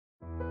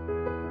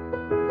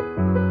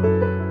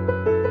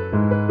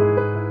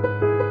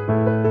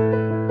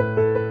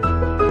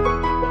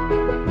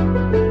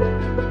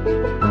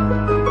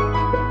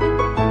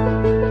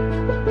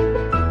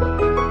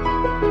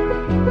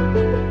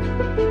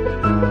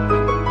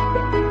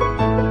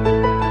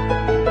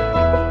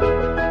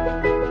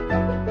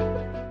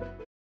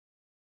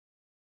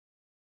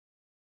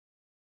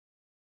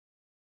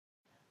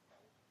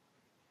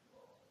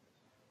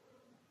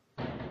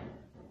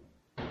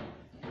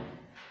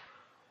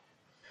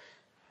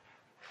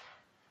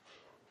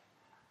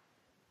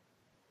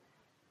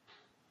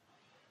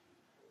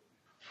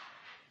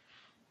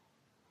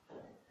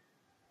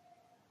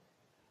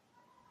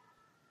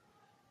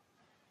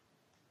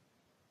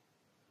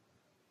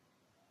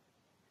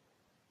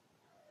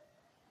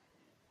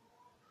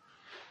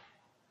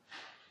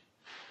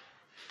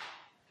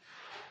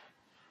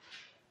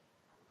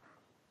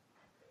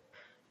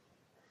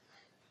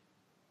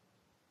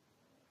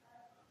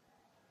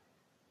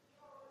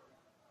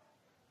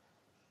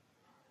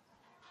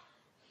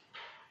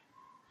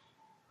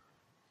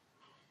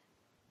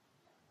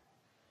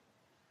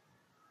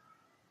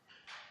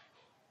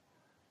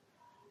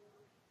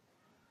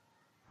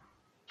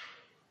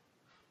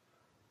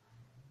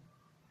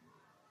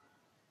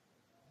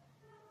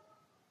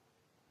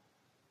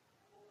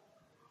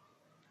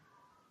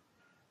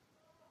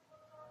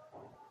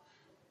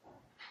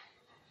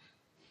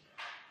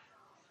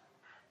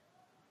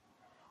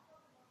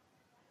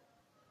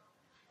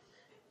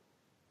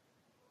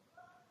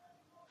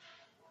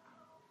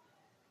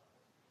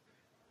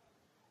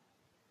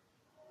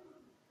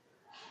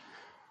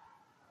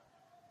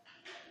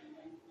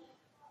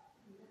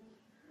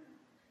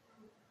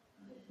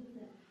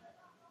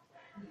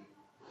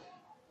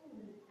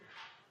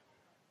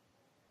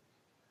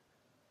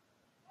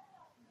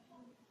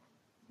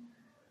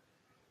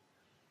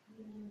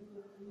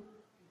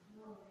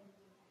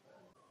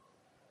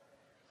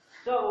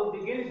So we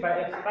begin by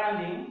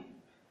expanding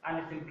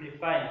and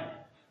simplifying.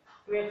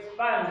 To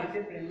expand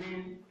simply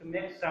means to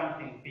make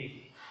something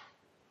big.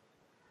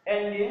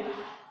 And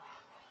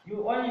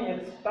you only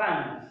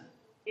expand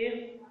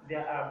if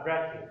there are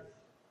brackets.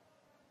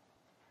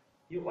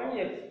 You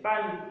only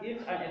expand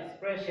if an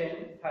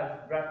expression has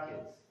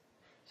brackets.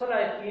 So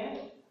like here,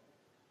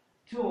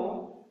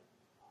 2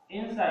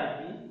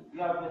 inside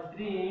you have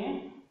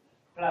 3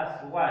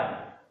 plus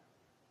y.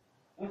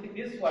 With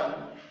this one,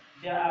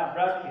 there are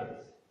brackets.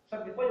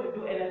 So before you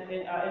do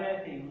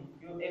anything,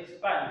 you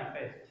expand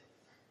first.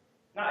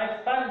 Now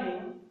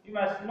expanding, you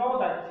must know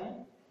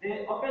that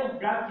the open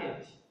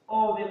bracket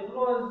or the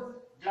closed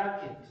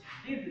bracket,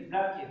 these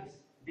brackets,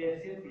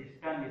 they simply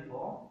stand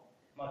for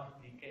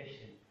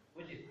multiplication,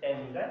 which is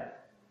times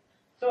that.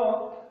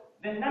 So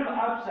the number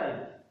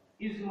outside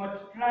is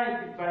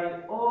multiplied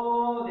by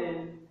all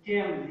the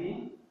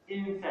terms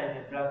inside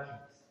the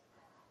brackets.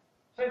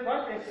 So if you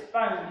want to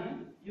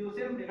expand, you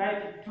simply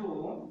write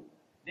 2,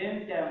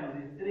 then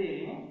times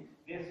 3,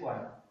 this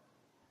one.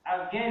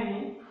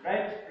 Again,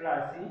 write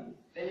plus,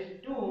 then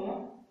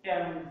 2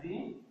 times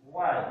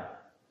y.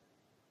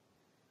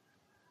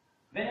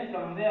 Then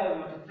from there, you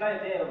multiply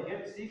there, you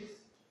get 6.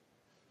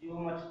 You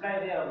multiply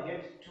there, you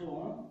get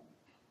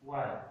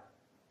 2y.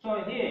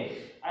 So here,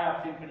 I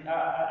have simply,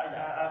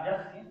 I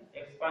just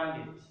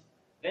expanded.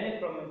 Then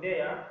from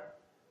there,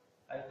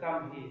 I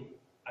come here,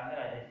 and then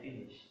I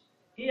finish.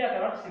 Here I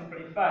cannot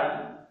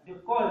simplify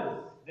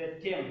because the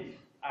terms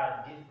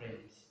are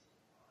different,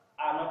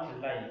 are not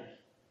alike.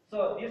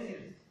 So this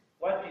is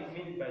what we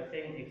mean by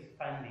saying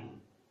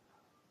expanding.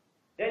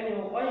 Then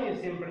you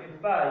only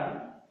simplify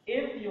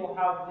if you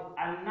have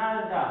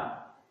another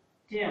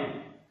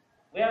term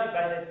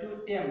whereby the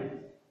two terms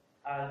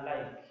are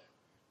alike.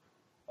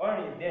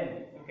 Only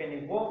then you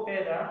can go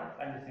further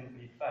and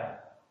simplify.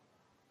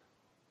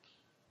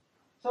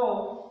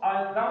 So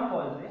our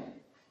examples,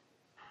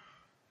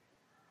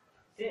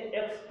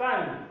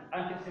 expand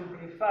and to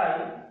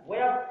simplify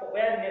where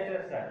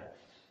necessary.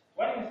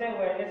 When you say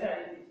where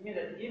necessary, it means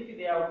that if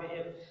there will be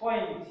a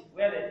point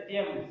where the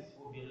terms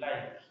will be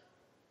like,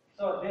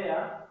 so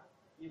there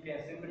you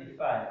can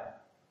simplify.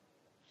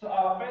 So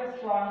our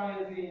first one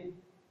will be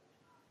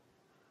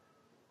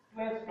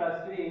 2x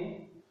plus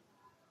 3,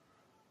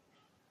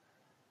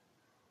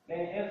 then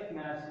x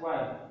minus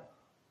y.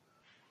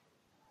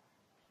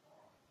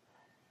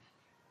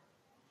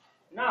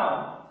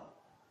 Now,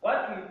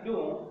 what we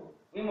do,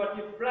 we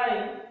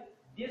multiply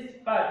this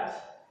part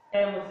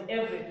times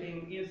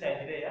everything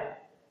inside there.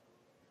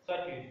 That's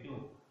what we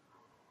do.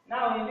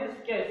 Now, in this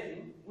case,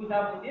 we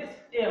have this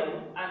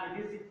term and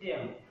this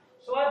term.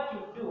 So what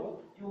you do,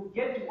 you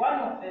get one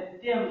of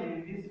the terms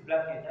in this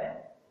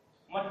bracket,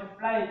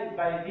 multiply it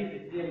by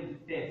these terms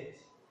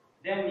first.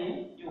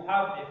 Then you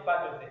have the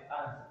part of the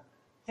answer.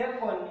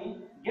 Secondly,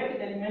 get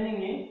the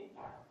remaining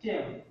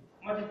term,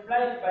 multiply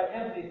it by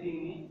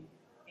everything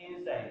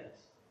inside.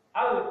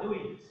 How you do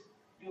it?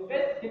 You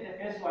first get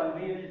the first one,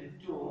 which is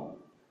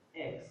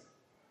 2x.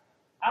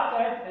 After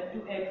write the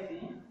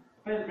 2x,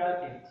 first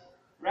bracket,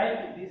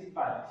 write this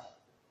part,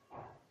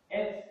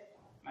 x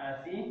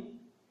minus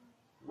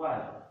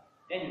y.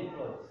 Then you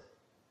close.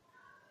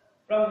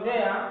 From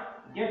there,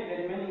 get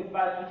the remaining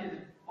part, which is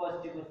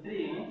positive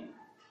 3,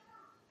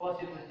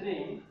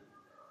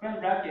 first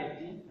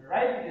bracket,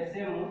 write the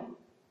same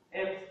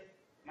x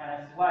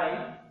minus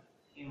y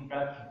in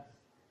brackets.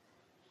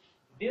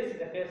 This is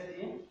the first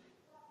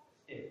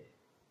step.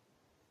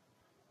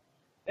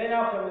 Then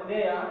now from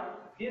there,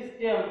 this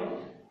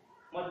term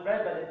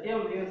multiplied by the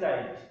terms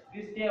inside.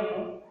 This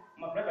term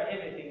multiplied by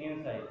everything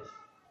inside.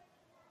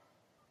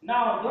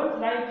 Now don't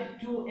write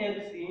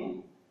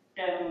 2x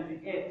times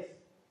x.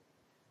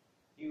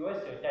 You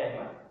waste your time.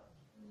 Huh?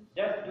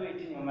 Just do it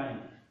in your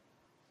mind.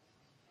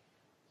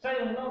 So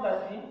you know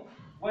that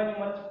when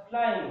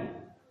multiplying,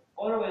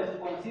 always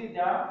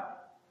consider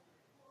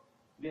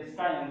the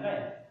sign,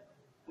 right?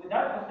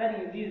 Without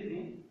considering this,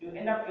 you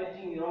end up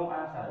getting wrong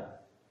answers.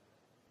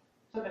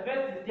 So the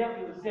first step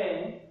you will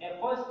say a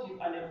positive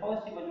and a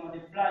positive when you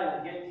multiply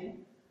you get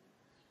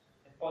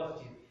a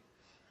positive.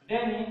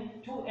 Then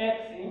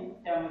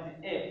 2x times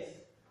x.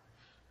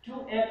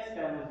 2x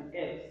times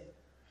x.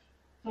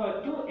 So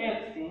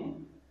 2x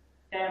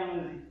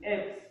times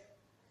x.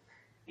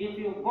 If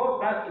you go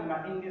back in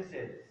my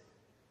indices,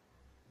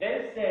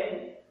 let's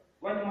say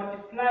when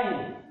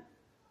multiplying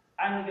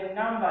and the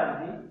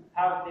numbers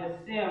have the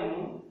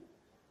same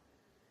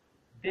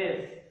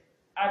base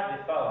at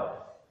the powers.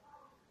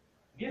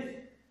 This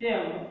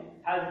term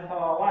has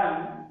power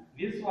 1,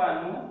 this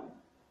one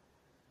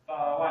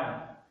power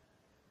 1.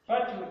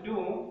 What you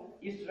do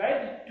is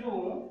write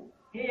 2,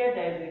 here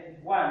there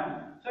is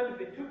 1, so it will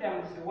be 2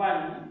 times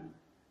 1,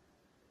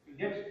 you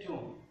get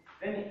 2.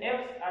 Then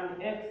x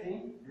and x,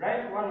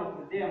 write one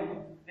of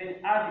them, then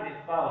add the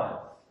powers.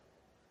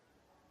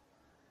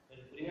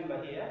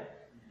 Remember here?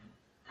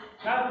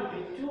 Now it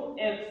will be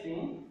 2x,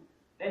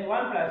 then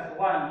 1 plus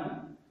 1 will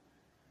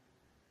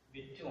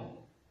be 2.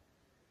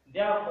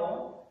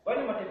 Therefore, when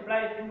you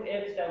multiply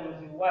 2x times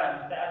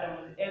 1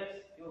 times x,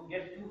 you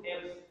get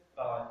 2x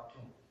power 2.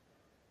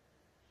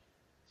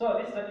 So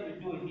this is what you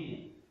do here.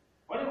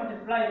 When you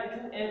multiply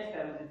 2x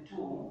times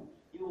 2,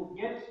 you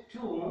get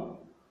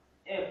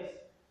 2x.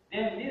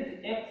 Then these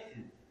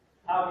x's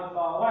have a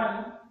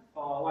power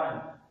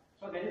 1.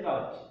 So the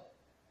result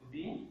will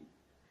be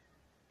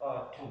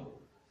power 2.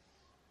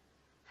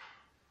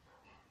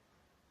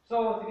 So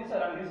this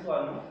one and this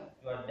one,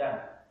 you are done.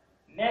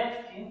 Next,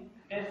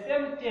 the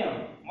same term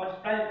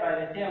multiplied by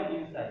the term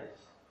inside.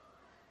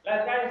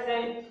 Like I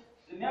said,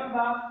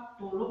 remember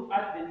to look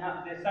at the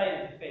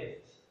sign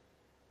first.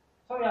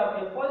 So we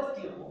have a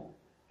positive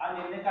and a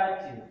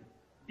negative.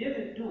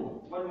 These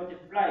two, when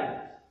multiplied,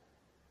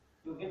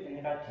 you get a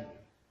negative.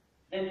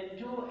 Then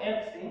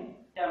 2x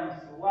times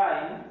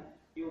y,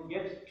 you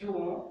get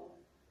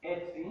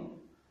 2x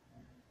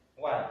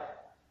y.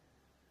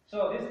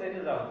 So this is the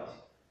result.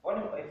 When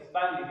you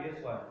expand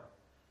this one.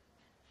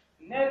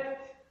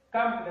 Next,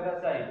 come to the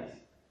other side.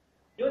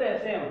 Do the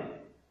same.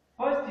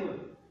 Positive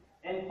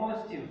and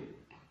positive.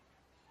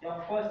 You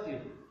have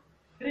positive.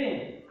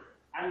 3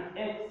 and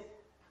x,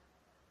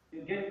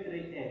 you get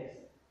 3x.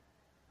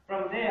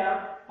 From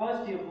there,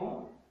 positive,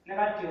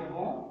 negative,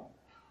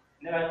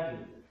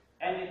 negative.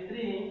 And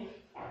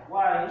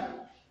 3y,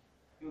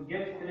 you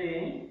get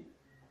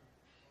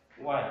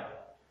 3y.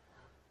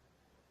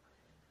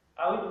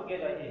 Are we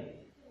together here?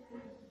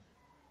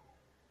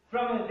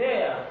 From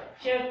there,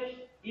 check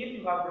if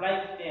you have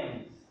like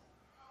terms.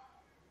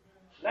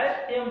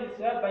 Like terms is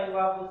whereby you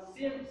have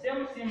same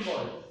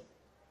symbols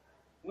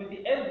with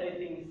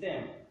everything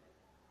same.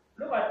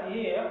 Look at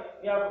here,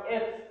 we have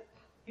x.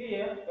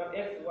 Here, we have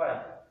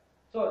xy.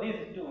 So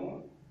these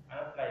two are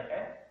not like,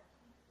 eh?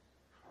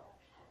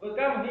 We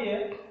come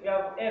here, we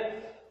have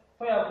x.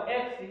 So we have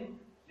x,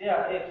 they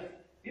are x.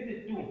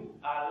 These two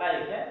are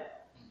like, eh?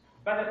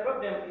 But the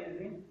problem is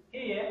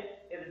here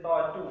is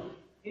power 2.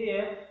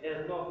 Here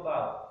there is no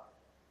power.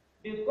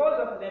 Because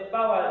of the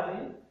powers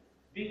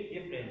being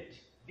different,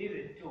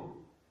 these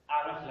two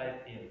are not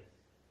like terms.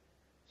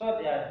 So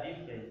they are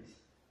different.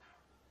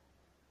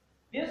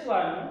 This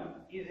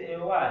one is a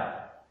word.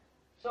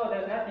 So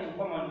there's nothing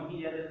common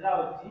here. The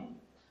result,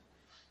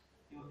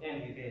 you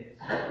end with it.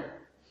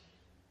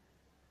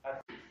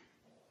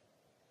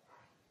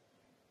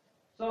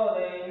 So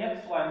the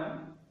next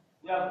one,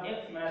 we have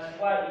x minus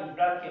y in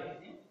brackets,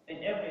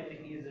 and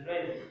everything is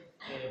raised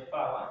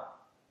power.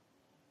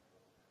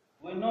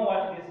 We know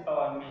what this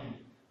power means.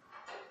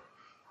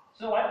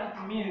 So what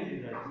it means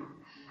is that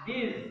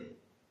these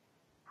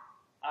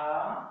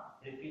are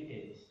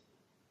repeated.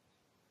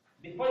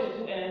 Before you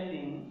do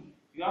anything,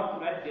 you have to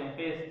write them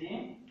first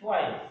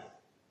twice.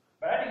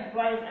 By writing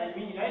twice, I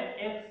mean write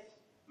x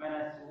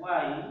minus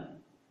y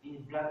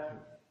in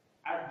brackets.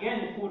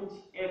 Again, put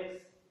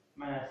x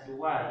minus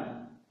y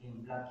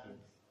in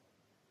brackets.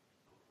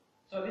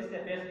 So this is the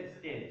first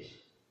stage.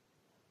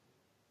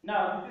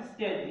 Now, this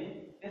stage,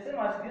 the same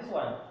as this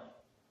one.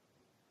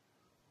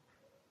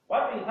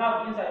 What we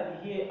have inside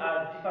here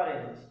are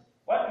different.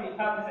 What we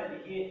have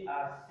inside here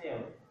are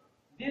same.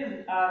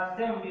 These are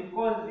same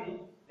because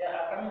they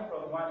are coming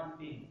from one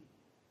thing.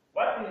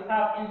 What we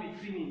have in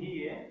between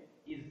here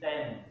is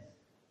times.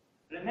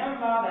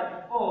 Remember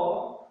that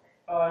 4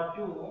 power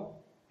 2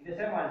 is the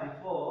same as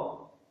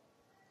 4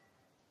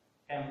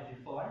 times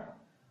 4.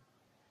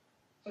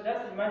 So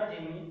just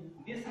imagine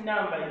this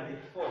number is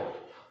 4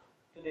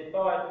 to the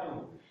power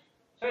 2.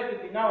 So it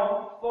will be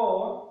now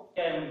 4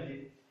 times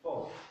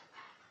 4.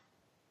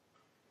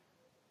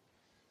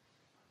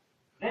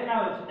 Then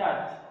I will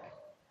start.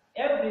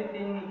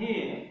 Everything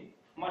here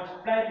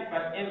multiplied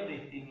by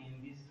everything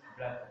in this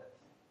bracket.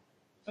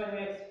 So you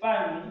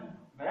expand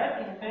by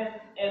writing first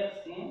x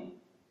in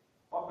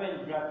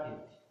open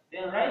bracket.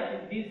 Then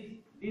write these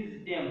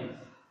terms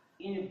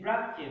in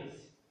brackets.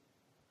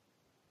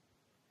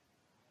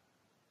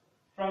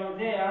 From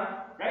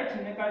there,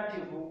 write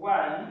negative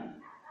y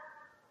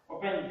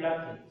open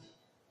bracket.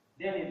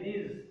 Then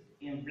these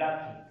in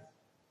brackets.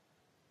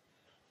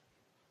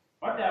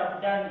 What I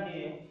have done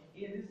here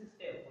is this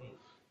step.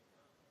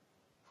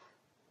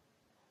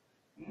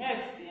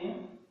 Next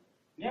thing,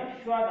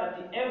 make sure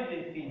that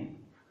everything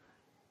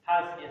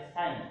has a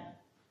sign.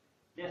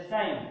 The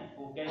sign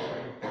will guide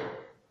you.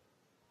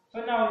 So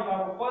now we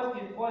have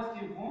positive,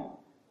 positive,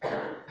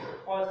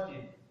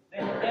 positive.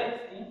 Then x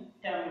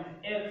times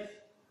x.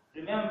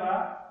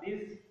 Remember,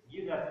 this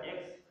gives us x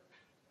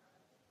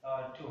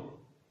 2.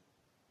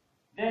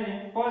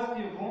 Then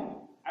positive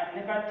and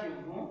negative,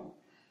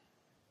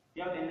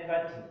 you have the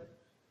negative.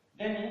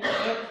 Then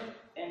x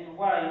and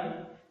y,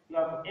 you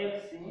have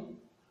x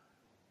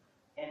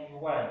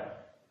and y.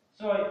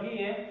 So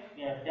here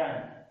we are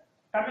done.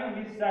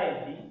 Coming this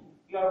side,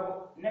 you have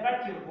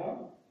negative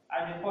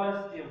and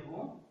positive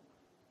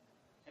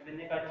and the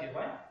negative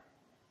one.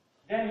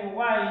 Then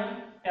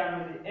y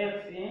times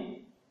x,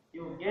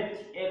 you get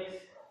x,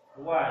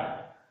 y.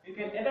 You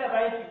can either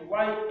write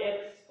yx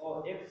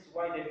or xy,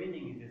 the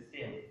meaning is the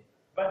same.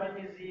 But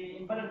it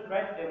is important to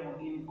write them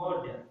in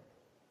order.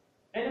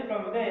 Then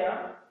from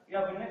there, you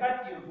have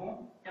negative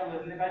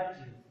times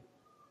negative,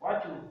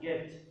 what you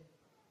get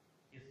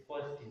is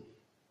positive.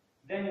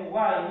 Then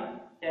y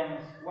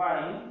times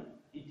y,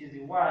 it is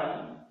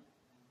y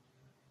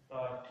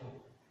power 2.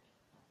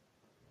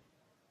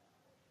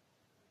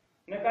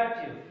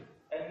 Negative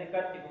and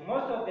negative.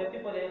 Most of the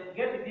people, they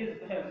get these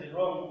questions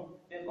wrong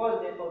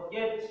because they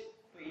forget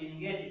to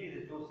engage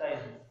these two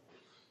sides.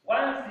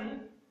 Once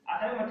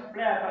I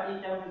multiply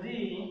by times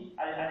z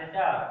at the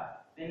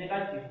top, the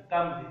negative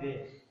comes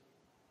there.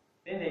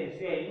 Then they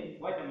say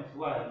y times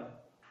y,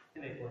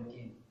 then they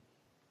continue.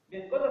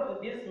 Because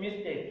of this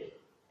mistake,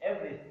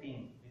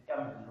 everything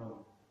becomes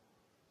wrong.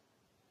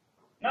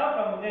 Now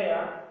from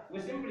there, we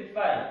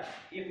simplify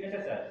if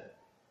necessary.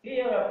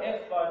 Here we have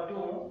x power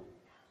 2,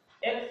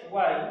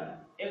 xy,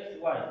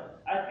 xy.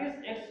 At least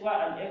xy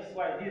and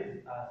xy,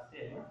 these are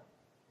same.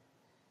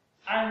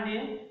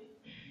 And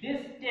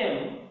this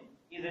term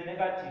is a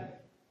negative.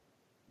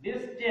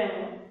 This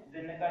term is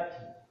a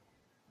negative.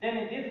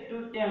 Then these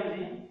two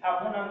terms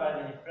have no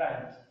numbers in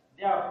front.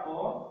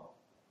 Therefore,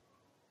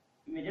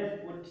 you may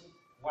just put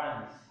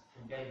ones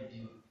to guide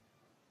you.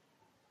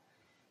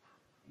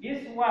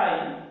 This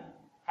y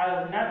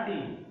has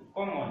nothing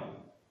common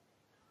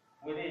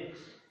with it,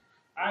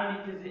 and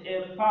it is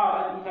a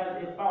power. It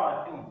has a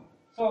power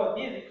 2. So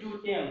these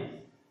two terms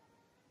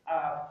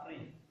are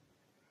free.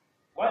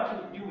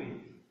 What you do with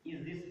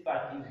is this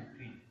part in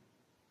between.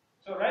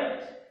 So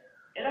write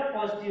either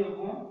positive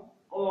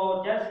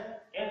or just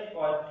x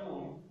power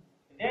 2.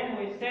 Then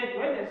we said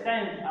when the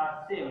signs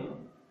are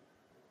same,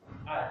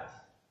 add.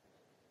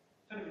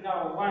 So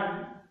now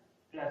 1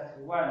 plus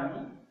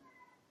 1,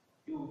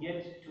 you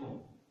get 2.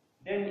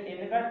 Then a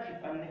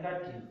negative and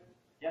negative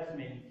just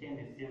maintain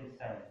the same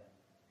sign.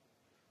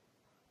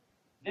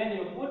 Then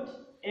you put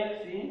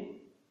x in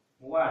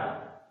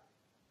y.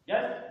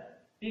 Just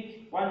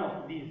pick one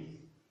of these.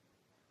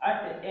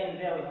 At the end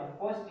there we have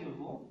positive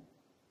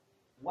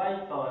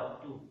y power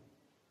 2.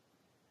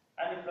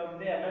 And from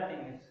there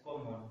nothing is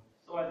common.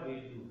 So what do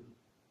you do?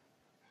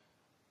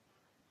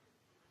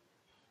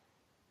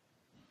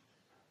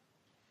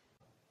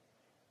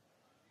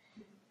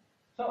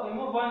 So we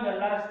move on to the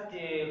last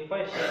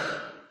question.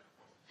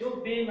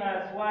 2b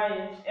minus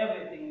y,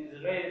 everything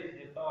is raised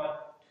to the power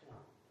 2.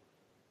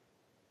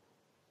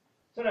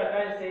 So like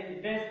I said,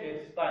 first to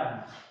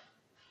expand.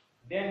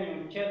 Then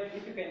you check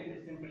if you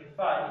can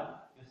simplify,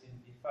 you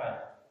simplify.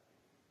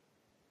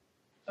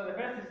 So the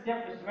first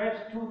step is to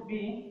write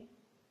 2b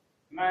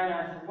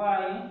minus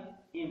y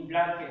in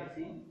brackets.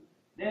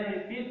 Then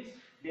repeat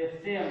the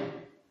same.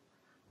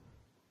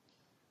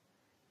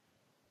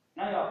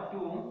 Now you have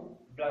 2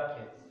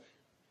 brackets.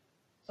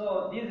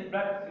 So these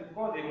brackets, we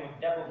call them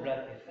double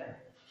brackets.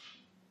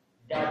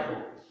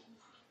 Double.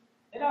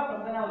 Then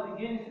from then I will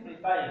begin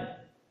simplifying.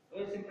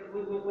 We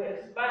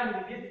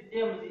expand these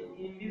terms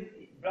in these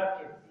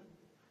brackets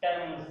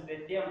times the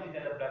terms in the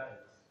other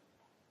brackets.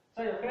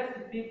 So you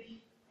first pick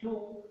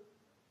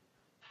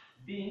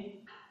 2b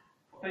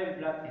open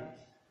bracket.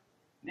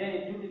 Then you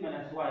 2b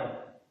minus y.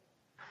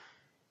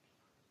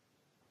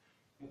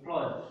 You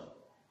close.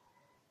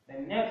 The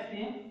next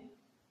thing,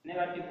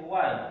 negative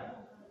y.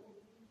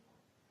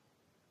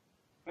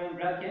 Open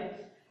bracket,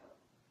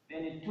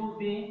 then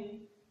 2b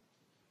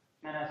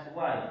minus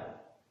y,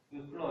 we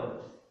close.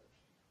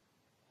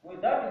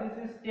 Without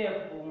this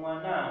step,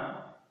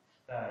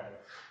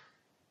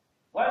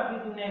 what we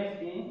do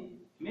next is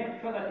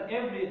make sure that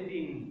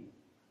everything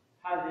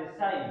has a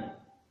sign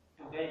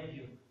to guide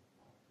you.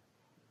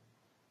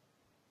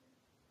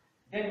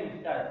 Then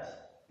you start.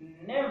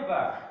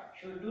 Never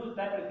should do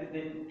that with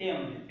the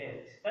term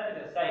first. Start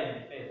with the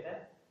sign first.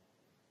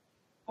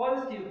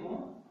 Positive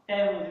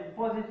times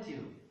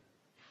positive,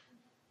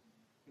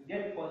 you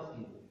get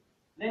positive.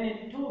 Then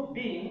in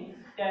 2b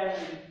times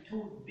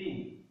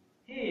 2b.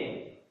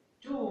 Here,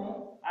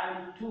 2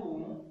 and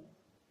 2,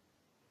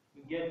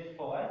 you get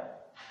 4.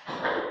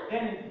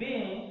 Then b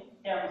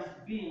times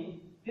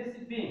b, this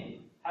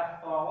b has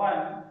power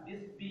 1,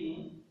 this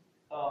b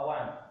power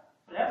 1.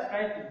 So let's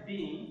write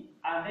b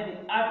and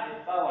then add the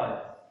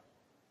powers.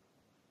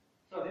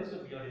 So this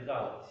will be your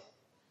result.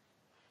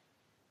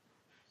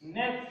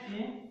 Next,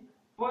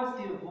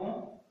 positive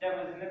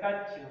times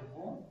negative,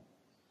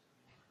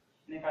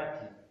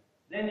 negative.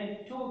 Then in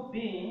 2b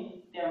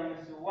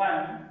times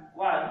 1,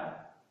 y,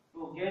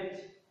 you get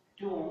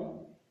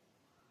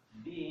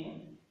 2b,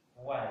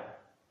 y.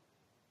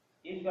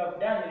 If you have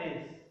done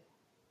this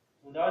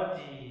without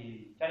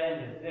the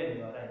challenges, then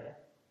you are right.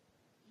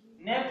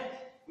 Next,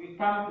 we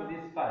come to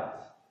this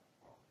part.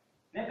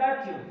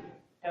 Negative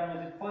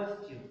times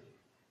positive,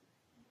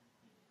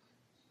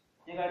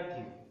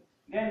 negative.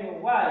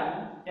 Then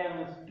y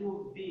times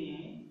 2b,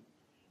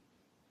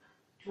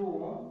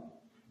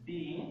 2b,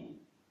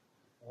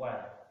 y.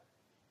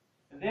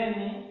 Then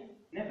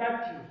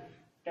negative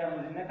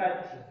times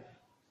negative,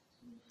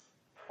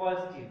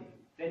 positive.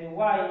 Then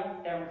y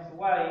times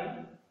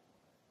y,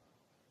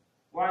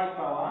 y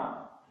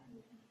power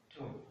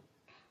 2.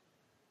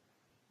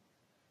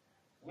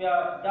 We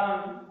are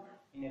done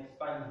in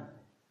expanding.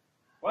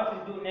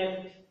 What we do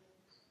next?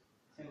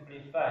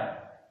 simplify.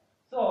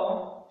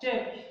 So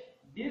check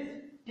this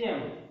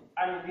term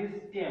and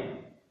this term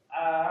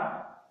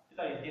are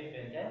totally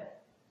different,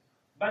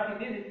 but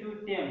these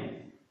two terms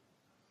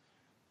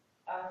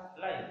are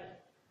like.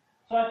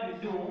 So what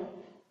we do,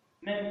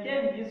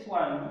 maintain this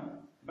one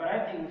by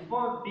writing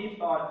 4b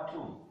power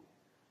 2.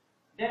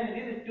 Then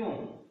these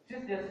two,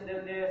 since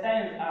the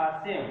signs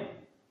are same,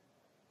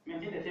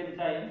 maintain the same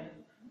sign,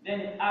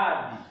 then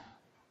add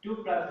 2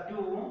 plus 2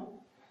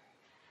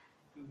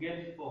 to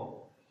get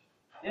 4.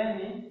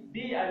 Then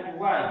b and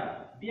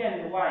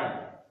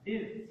y,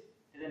 this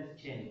doesn't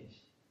change.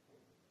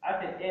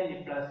 At the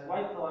end, plus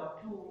y power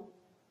 2,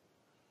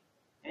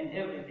 and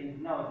everything is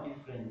now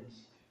different.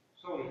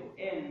 So it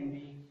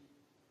ends